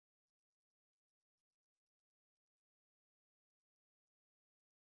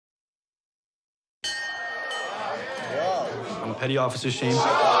Petty Officer Shane.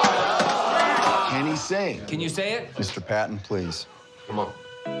 Can he say it? Can you say it? Mr. Patton, please. Come on.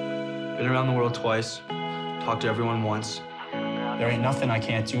 Been around the world twice. Talked to everyone once. There ain't nothing I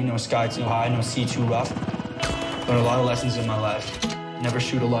can't do. No sky too high, no sea too rough. Learned a lot of lessons in my life. Never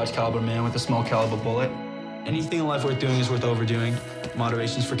shoot a large caliber man with a small caliber bullet. Anything in life worth doing is worth overdoing.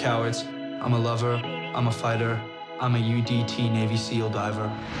 Moderation's for cowards. I'm a lover. I'm a fighter. I'm a UDT Navy SEAL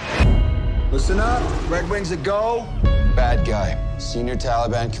diver. Listen up. Red Wings a go. Bad guy. Senior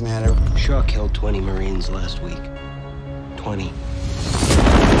Taliban commander. Shaw killed 20 Marines last week. 20.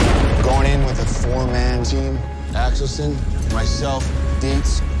 Going in with a four-man team. Axelson, myself,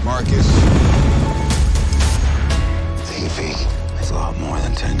 Dietz, Marcus. Think it big. It's a lot more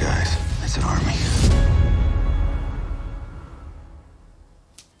than 10 guys. It's an army.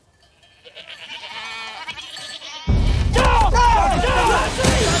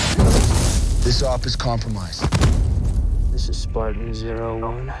 This op is compromised. This is Spartan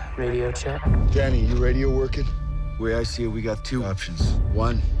 01. Radio check. Danny, you radio working? The way I see it, we got two options.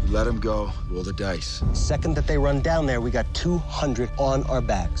 One, we let them go, roll the dice. Second that they run down there, we got 200 on our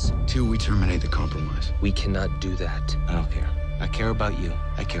backs. Two, we terminate the compromise. We cannot do that. I don't care. I care about you.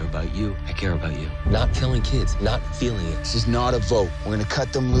 I care about you. I care about you. Not killing kids, not feeling it. This is not a vote. We're gonna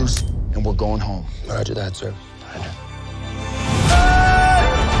cut them loose, and we're going home. Roger that, sir. Roger.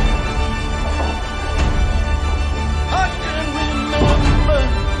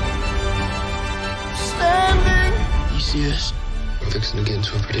 You see this? We're fixing to get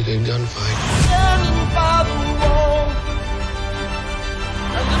into a pretty good gunfight.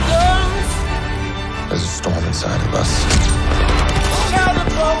 There's a storm inside of us.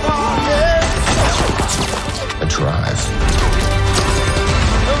 A drive.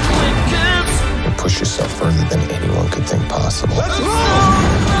 You push yourself further than anyone could think possible. You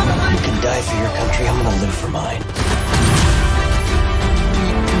can die for your country, I'm gonna live for mine.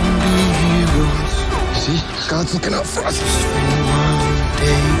 See? God's looking out for us.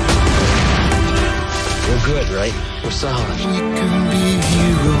 We're good, right? We're solid.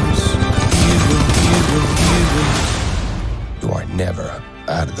 You are never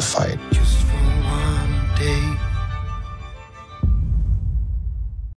out of the fight.